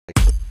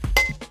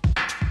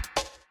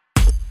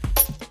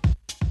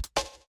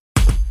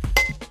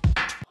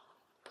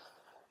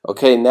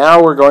Okay,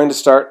 now we're going to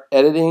start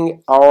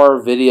editing our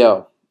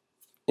video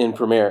in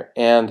Premiere,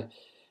 and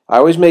I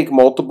always make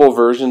multiple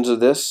versions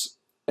of this,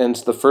 and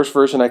the first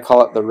version I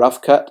call it the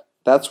rough cut.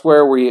 That's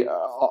where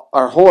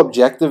our whole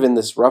objective in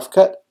this rough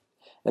cut,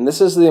 and this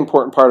is the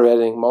important part of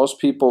editing. Most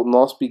people,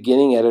 most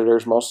beginning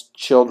editors, most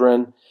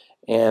children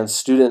and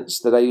students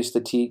that I used to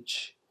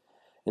teach,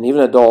 and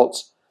even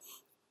adults,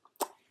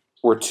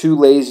 were too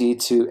lazy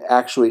to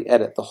actually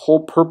edit. The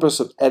whole purpose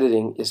of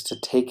editing is to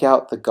take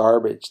out the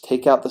garbage,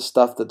 take out the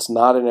stuff that's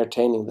not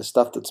entertaining, the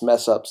stuff that's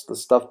mess ups, the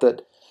stuff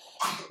that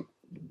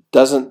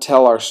doesn't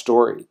tell our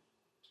story.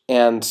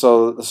 And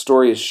so the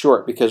story is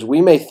short, because we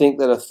may think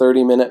that a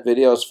 30-minute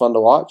video is fun to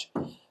watch,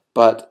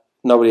 but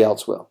nobody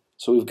else will.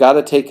 So we've got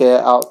to take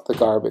out the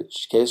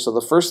garbage. Okay, so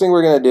the first thing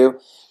we're going to do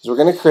is we're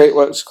going to create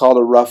what's called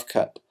a rough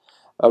cut.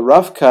 A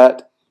rough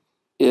cut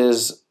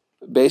is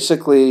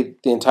basically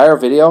the entire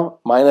video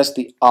minus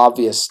the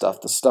obvious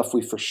stuff, the stuff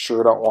we for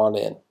sure don't want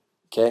in.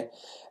 Okay,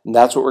 and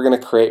that's what we're going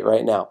to create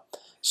right now.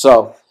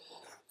 So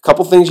a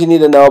couple things you need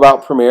to know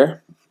about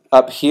Premiere.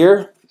 Up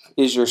here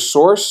is your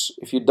source.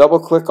 If you double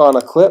click on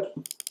a clip,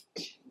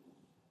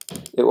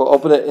 it will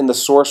open it in the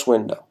source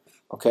window.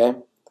 Okay,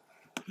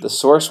 the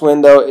source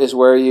window is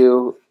where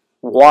you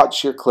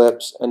watch your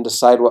clips and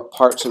decide what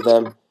parts of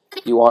them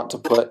you want to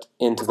put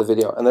into the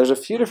video. And there's a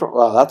few different,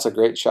 wow, that's a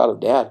great shot of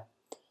Dad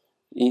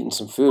eating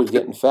some food,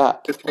 getting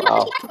fat.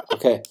 Wow.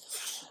 Okay.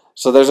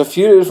 So there's a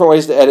few different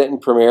ways to edit in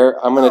Premiere.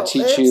 I'm going to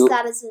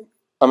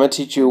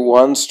teach you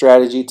one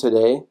strategy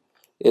today.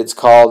 It's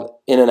called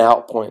in and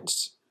out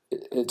points.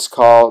 It's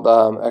called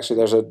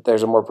actually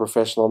there's a more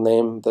professional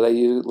name that I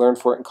learned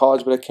for it in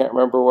college, but I can't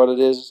remember what it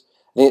is.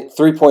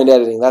 3-point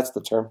editing, that's the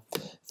term.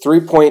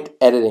 3-point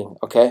editing,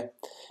 okay?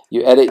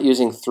 You edit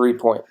using 3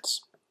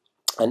 points.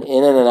 An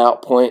in and an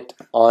out point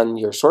on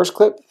your source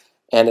clip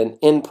and an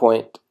in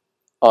point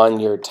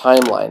on your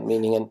timeline,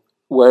 meaning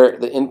where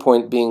the end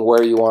point being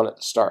where you want it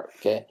to start.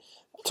 Okay,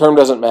 the term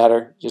doesn't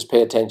matter. Just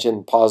pay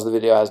attention, pause the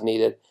video as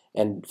needed,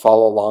 and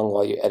follow along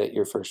while you edit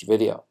your first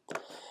video.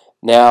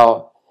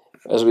 Now,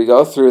 as we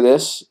go through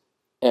this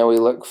and we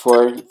look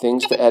for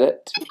things to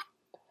edit,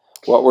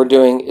 what we're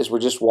doing is we're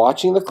just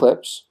watching the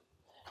clips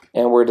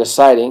and we're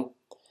deciding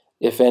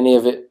if any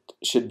of it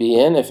should be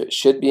in. If it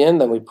should be in,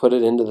 then we put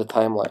it into the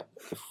timeline.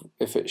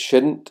 If it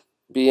shouldn't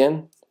be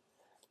in,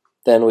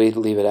 then we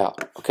leave it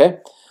out. Okay,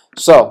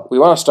 so we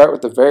want to start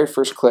with the very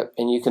first clip,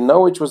 and you can know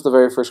which was the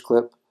very first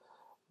clip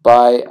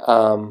by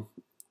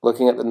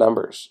looking at the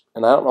numbers.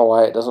 And I don't know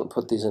why it doesn't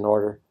put these in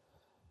order.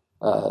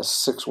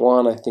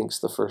 6-1 I think is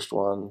the first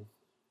one.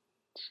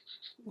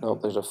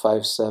 Nope, there's a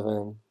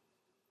 5-7.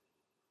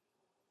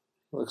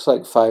 Looks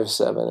like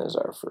 5-7 is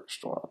our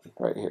first one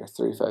right here.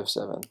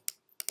 3-5-7.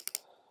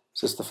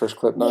 Is this the first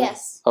clip now?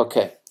 Yes.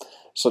 Okay,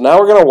 so now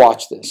we're going to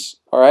watch this.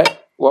 All right,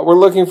 what we're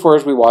looking for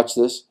as we watch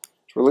this,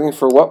 we're looking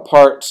for what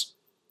parts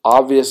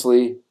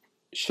obviously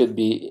should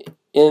be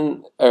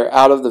in or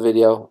out of the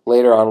video.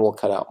 Later on we'll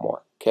cut out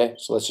more. Okay,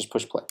 so let's just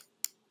push play.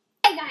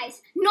 Hey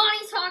guys,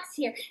 Naughty Talks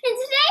here, and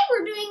today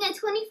we're doing a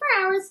 24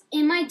 hours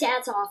in my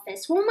dad's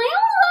office. Well, my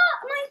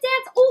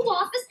dad's old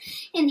office,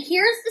 and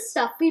here's the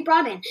stuff we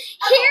brought in.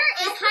 Here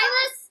is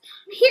Hylas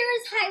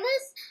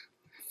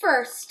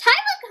first.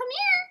 Hyla, come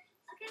here.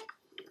 Okay.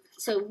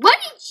 So what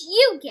did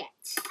you get?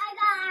 I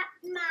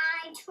got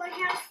my toy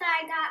house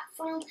that I got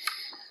from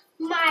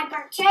my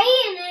birthday,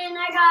 and then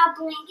I got a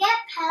blanket,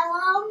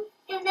 pillow,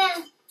 and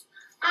then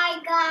I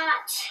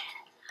got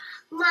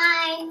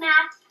my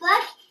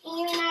MacBook,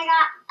 and then I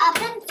got a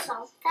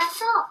pencil.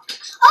 That's all.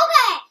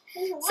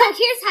 Okay. So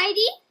here's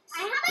Heidi.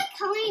 I have a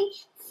coloring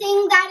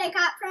thing that I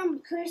got from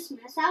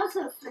Christmas. That was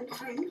a fun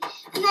time.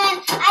 And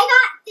then I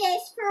got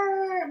this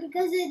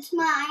because it's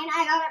mine.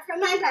 I got it from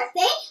my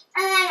birthday.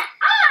 And then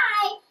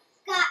I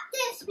got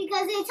this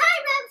because it's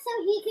Hyrum, so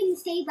he can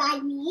stay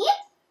by me.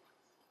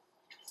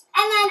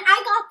 And then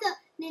I got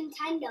the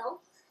Nintendo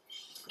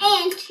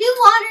and 2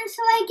 waters,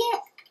 so I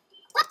get.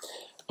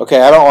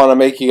 Okay, I don't want to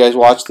make you guys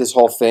watch this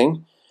whole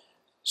thing,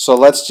 so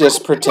let's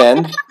just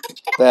pretend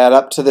that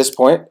up to this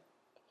point,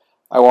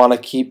 I want to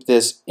keep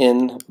this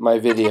in my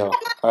video.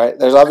 All right,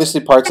 there's obviously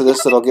parts of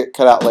this that'll get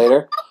cut out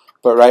later,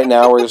 but right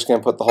now we're just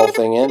going to put the whole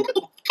thing in.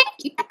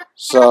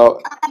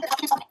 So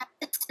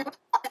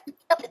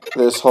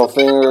this whole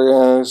thing, we're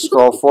going to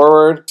scroll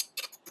forward,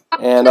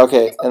 and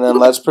okay, and then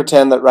let's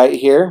pretend that right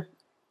here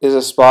is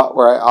a spot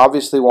where I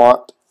obviously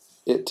want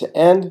it to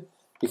end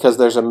because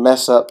there's a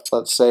mess up,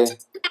 let's say,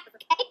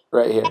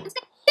 right here.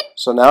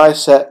 So now I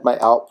set my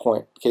out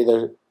point. Okay,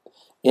 the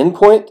in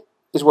point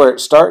is where it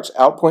starts,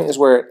 out point is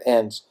where it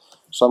ends.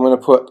 So I'm going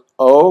to put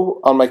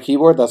O on my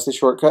keyboard, that's the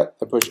shortcut.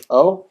 I push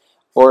O,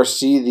 or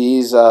see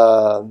these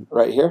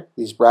right here,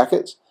 these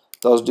brackets.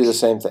 Those do the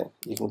same thing.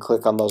 You can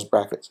click on those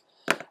brackets.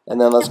 And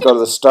then let's go to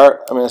the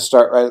start. I'm going to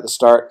start right at the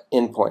start,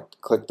 in point.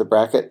 Click the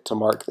bracket to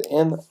mark the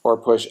in, or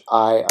push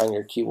I on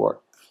your keyboard.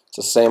 It's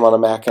the same on a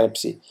Mac and a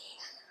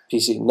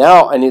PC.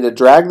 Now I need to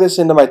drag this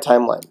into my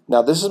timeline.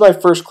 Now this is my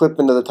first clip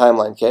into the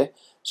timeline, okay?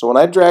 So when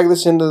I drag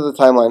this into the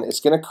timeline, it's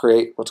going to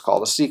create what's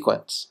called a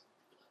sequence.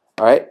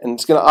 All right, and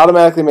it's going to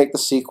automatically make the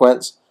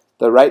sequence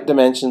the right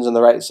dimensions and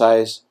the right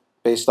size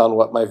based on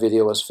what my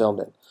video was filmed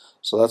in.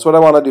 So that's what I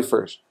want to do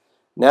first.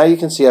 Now you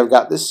can see I've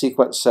got this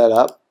sequence set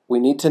up. We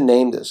need to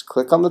name this.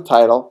 Click on the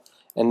title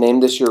and name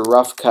this your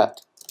rough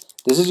cut.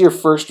 This is your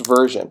first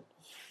version.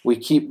 We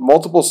keep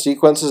multiple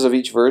sequences of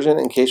each version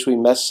in case we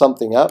mess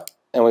something up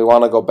and we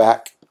want to go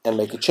back and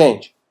make a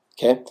change.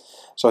 Okay,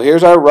 so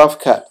here's our rough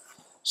cut.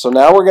 So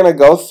now we're going to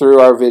go through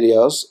our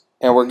videos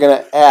and we're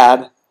going to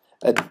add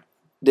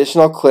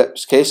additional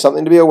clips. Okay,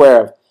 something to be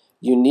aware of.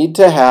 You need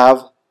to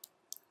have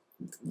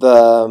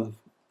the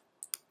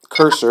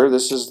cursor,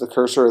 this is the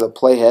cursor or the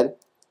playhead,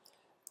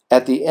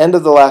 at the end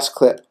of the last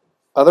clip.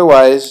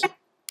 Otherwise,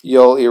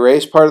 you'll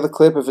erase part of the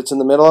clip if it's in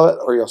the middle of it,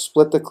 or you'll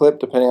split the clip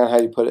depending on how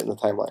you put it in the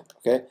timeline.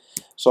 Okay,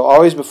 so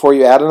always before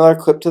you add another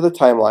clip to the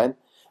timeline,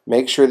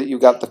 make sure that you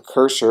got the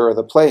cursor or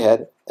the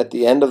playhead at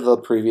the end of the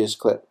previous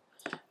clip.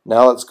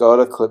 Now let's go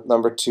to clip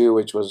number 2,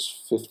 which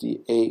was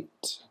 58.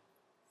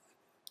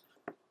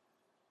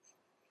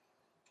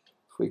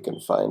 If we can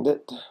find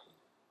it.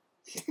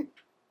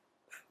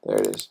 There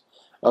it is.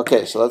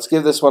 Okay, so let's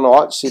give this one a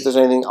watch, see if there's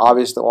anything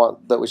obvious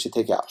that we should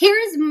take out.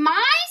 Here's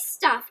my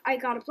stuff. I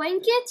got a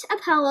blanket, a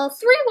pillow,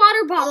 3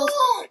 water bottles,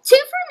 2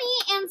 for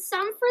me and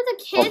some for the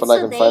kids Hoping I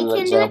so can they find an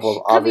can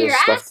example of cover your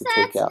obvious stuff assets. to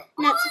take out.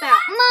 Nuts about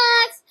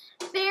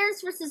mutts,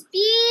 bears versus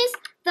bees,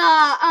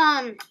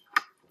 the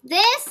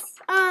this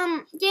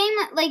game,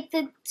 like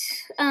the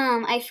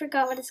I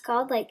forgot what it's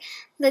called, like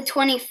the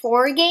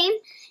 24 game.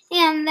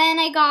 And then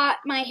I got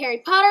my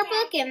Harry Potter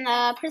book and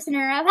the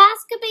Prisoner of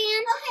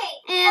Azkaban.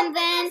 And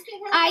then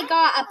I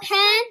got a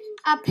pen,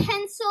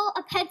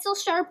 a pencil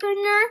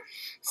sharpener,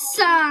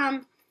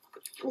 some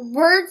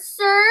word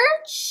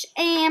search,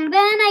 and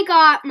then I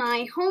got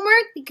my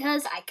homework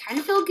because I kind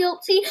of feel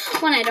guilty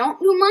when I don't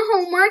do my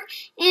homework.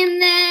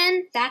 And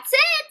then that's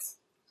it.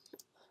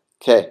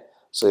 Okay,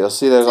 so you'll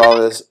see there's all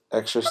this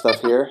extra stuff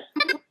here.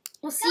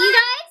 We'll see you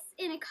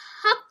guys in a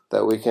couple.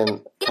 That we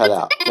can cut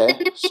out,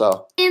 okay?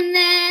 So, and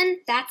then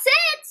that's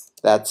it.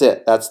 That's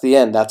it. That's the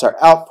end. That's our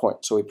out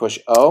point. So we push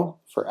O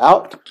for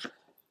out,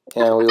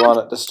 and we want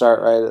it to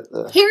start right at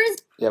the.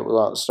 We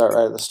want it to start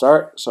right at the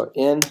start. So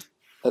in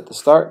at the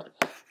start.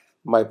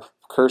 My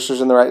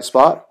cursor's in the right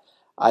spot.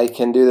 I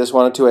can do this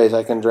one of 2 ways.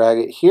 I can drag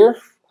it here,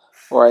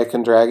 or I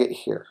can drag it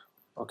here.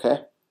 Okay.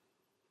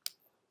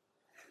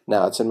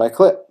 Now it's in my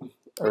clip,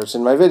 or it's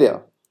in my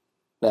video.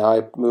 Now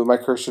I move my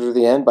cursor to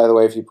the end. By the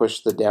way, if you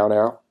push the down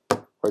arrow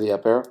or the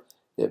up arrow,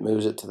 it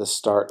moves it to the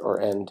start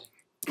or end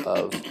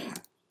of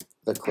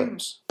the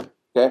clips.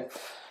 Okay.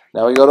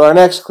 Now we go to our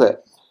next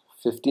clip.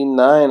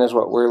 59 is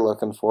what we're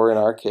looking for in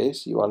our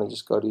case. You want to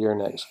just go to your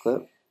next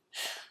clip.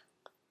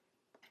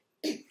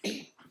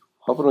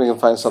 Hoping we can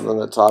find something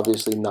that's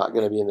obviously not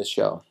going to be in the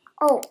show.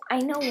 Oh, I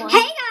know one. Hey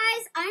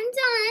guys, I'm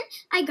done.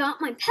 I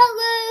got my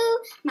pillow,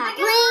 my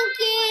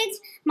blanket,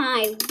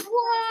 my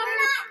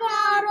water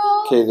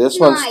bottle. Okay, this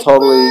one's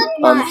totally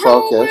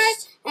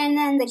unfocused. And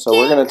then the so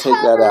we're going to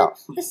take that out.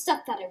 The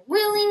stuff that I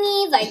really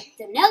need, like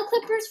the nail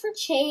clippers for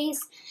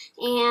Chase,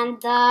 and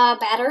the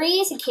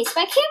batteries in case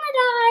my camera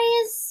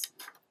dies.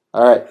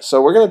 Alright,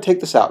 so we're going to take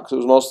this out because it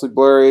was mostly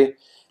blurry.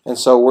 And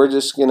so we're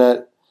just going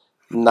to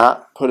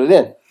not put it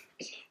in.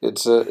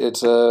 It's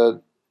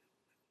a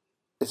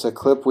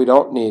clip we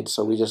don't need,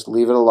 so we just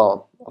leave it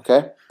alone.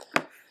 Okay?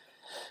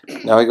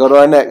 Now we go to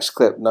our next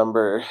clip,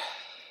 number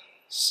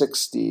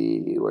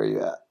 60. Where are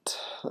you at?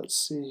 Let's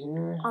see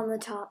here. On the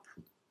top.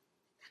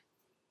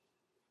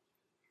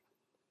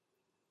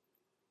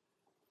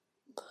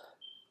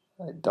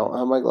 I don't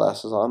have my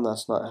glasses on.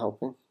 That's not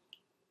helping.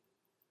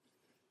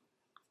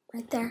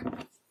 Right there.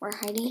 We're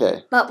hiding.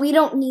 Okay. But we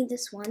don't need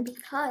this one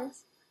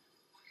because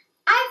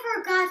I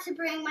forgot to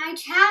bring my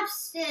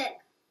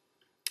chapstick.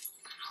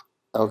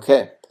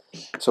 Okay.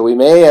 So we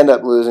may end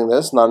up losing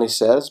this, Nani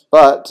says,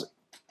 but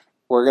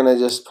we're going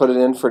to just put it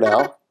in for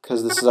now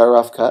because this is our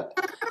rough cut.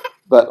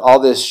 But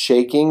all this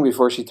shaking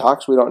before she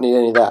talks, we don't need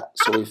any of that.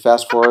 So we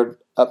fast forward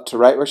up to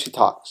right where she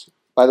talks.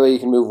 By the way, you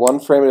can move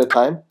 1 frame at a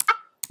time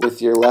with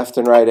your left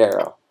and right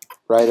arrow.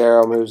 Right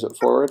arrow moves it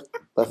forward,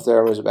 left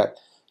arrow moves it back.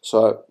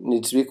 So it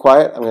needs to be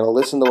quiet. I'm going to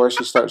listen to where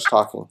she starts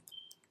talking.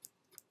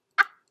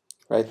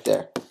 Right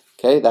there.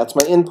 Okay, that's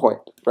my in point,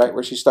 right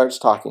where she starts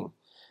talking.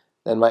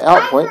 Then my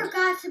out point. I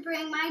forgot to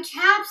bring my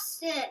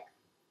chapstick.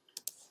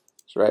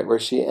 It's right where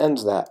she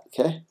ends that.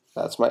 Okay,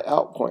 that's my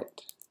out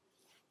point.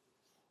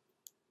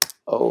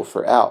 O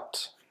for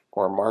out,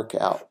 or mark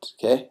out.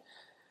 Okay.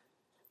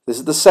 This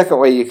is the second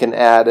way you can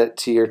add it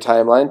to your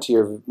timeline, to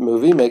your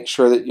movie. Make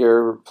sure that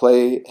your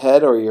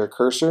playhead or your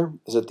cursor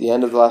is at the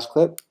end of the last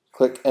clip.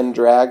 Click and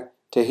drag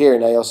to here.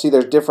 Now you'll see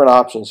there's different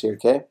options here.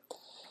 Okay.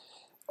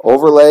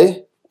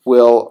 Overlay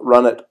will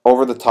run it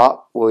over the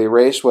top. Will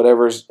erase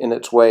whatever's in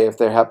its way if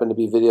there happen to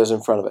be videos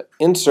in front of it.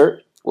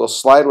 Insert will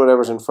slide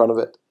whatever's in front of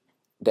it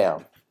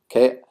down.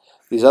 Okay.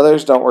 These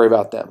others, don't worry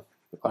about them.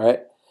 All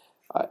right.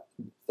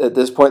 At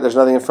this point, there's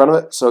nothing in front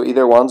of it, so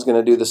either one's going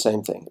to do the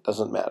same thing. It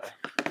doesn't matter.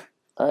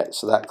 All right,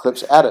 so that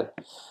clip's added.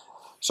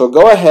 So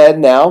go ahead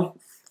now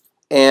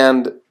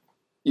and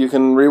You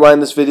can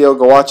rewind this video,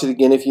 go watch it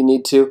again if you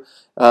need to,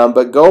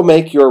 but go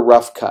make your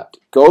rough cut.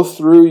 Go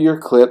through your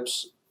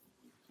clips,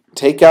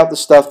 take out the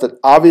stuff that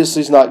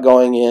obviously is not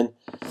going in,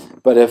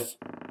 but if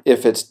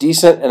it's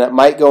decent and it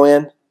might go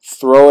in,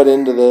 throw it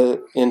into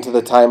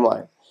the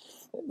timeline.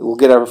 We'll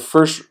get our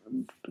first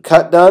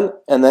cut done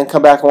and then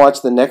come back and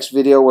watch the next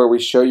video where we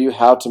show you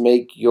how to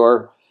make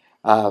your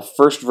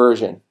first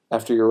version.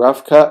 After your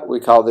rough cut,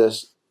 we call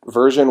this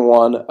version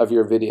 1 of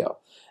your video.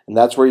 And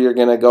that's where you're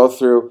going to go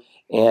through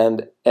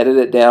and edit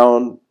it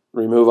down,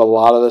 remove a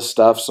lot of the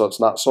stuff so it's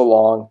not so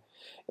long,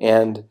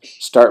 and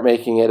start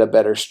making it a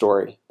better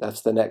story.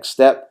 That's the next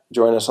step.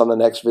 Join us on the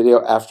next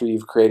video after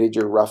you've created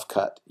your rough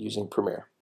cut using Premiere.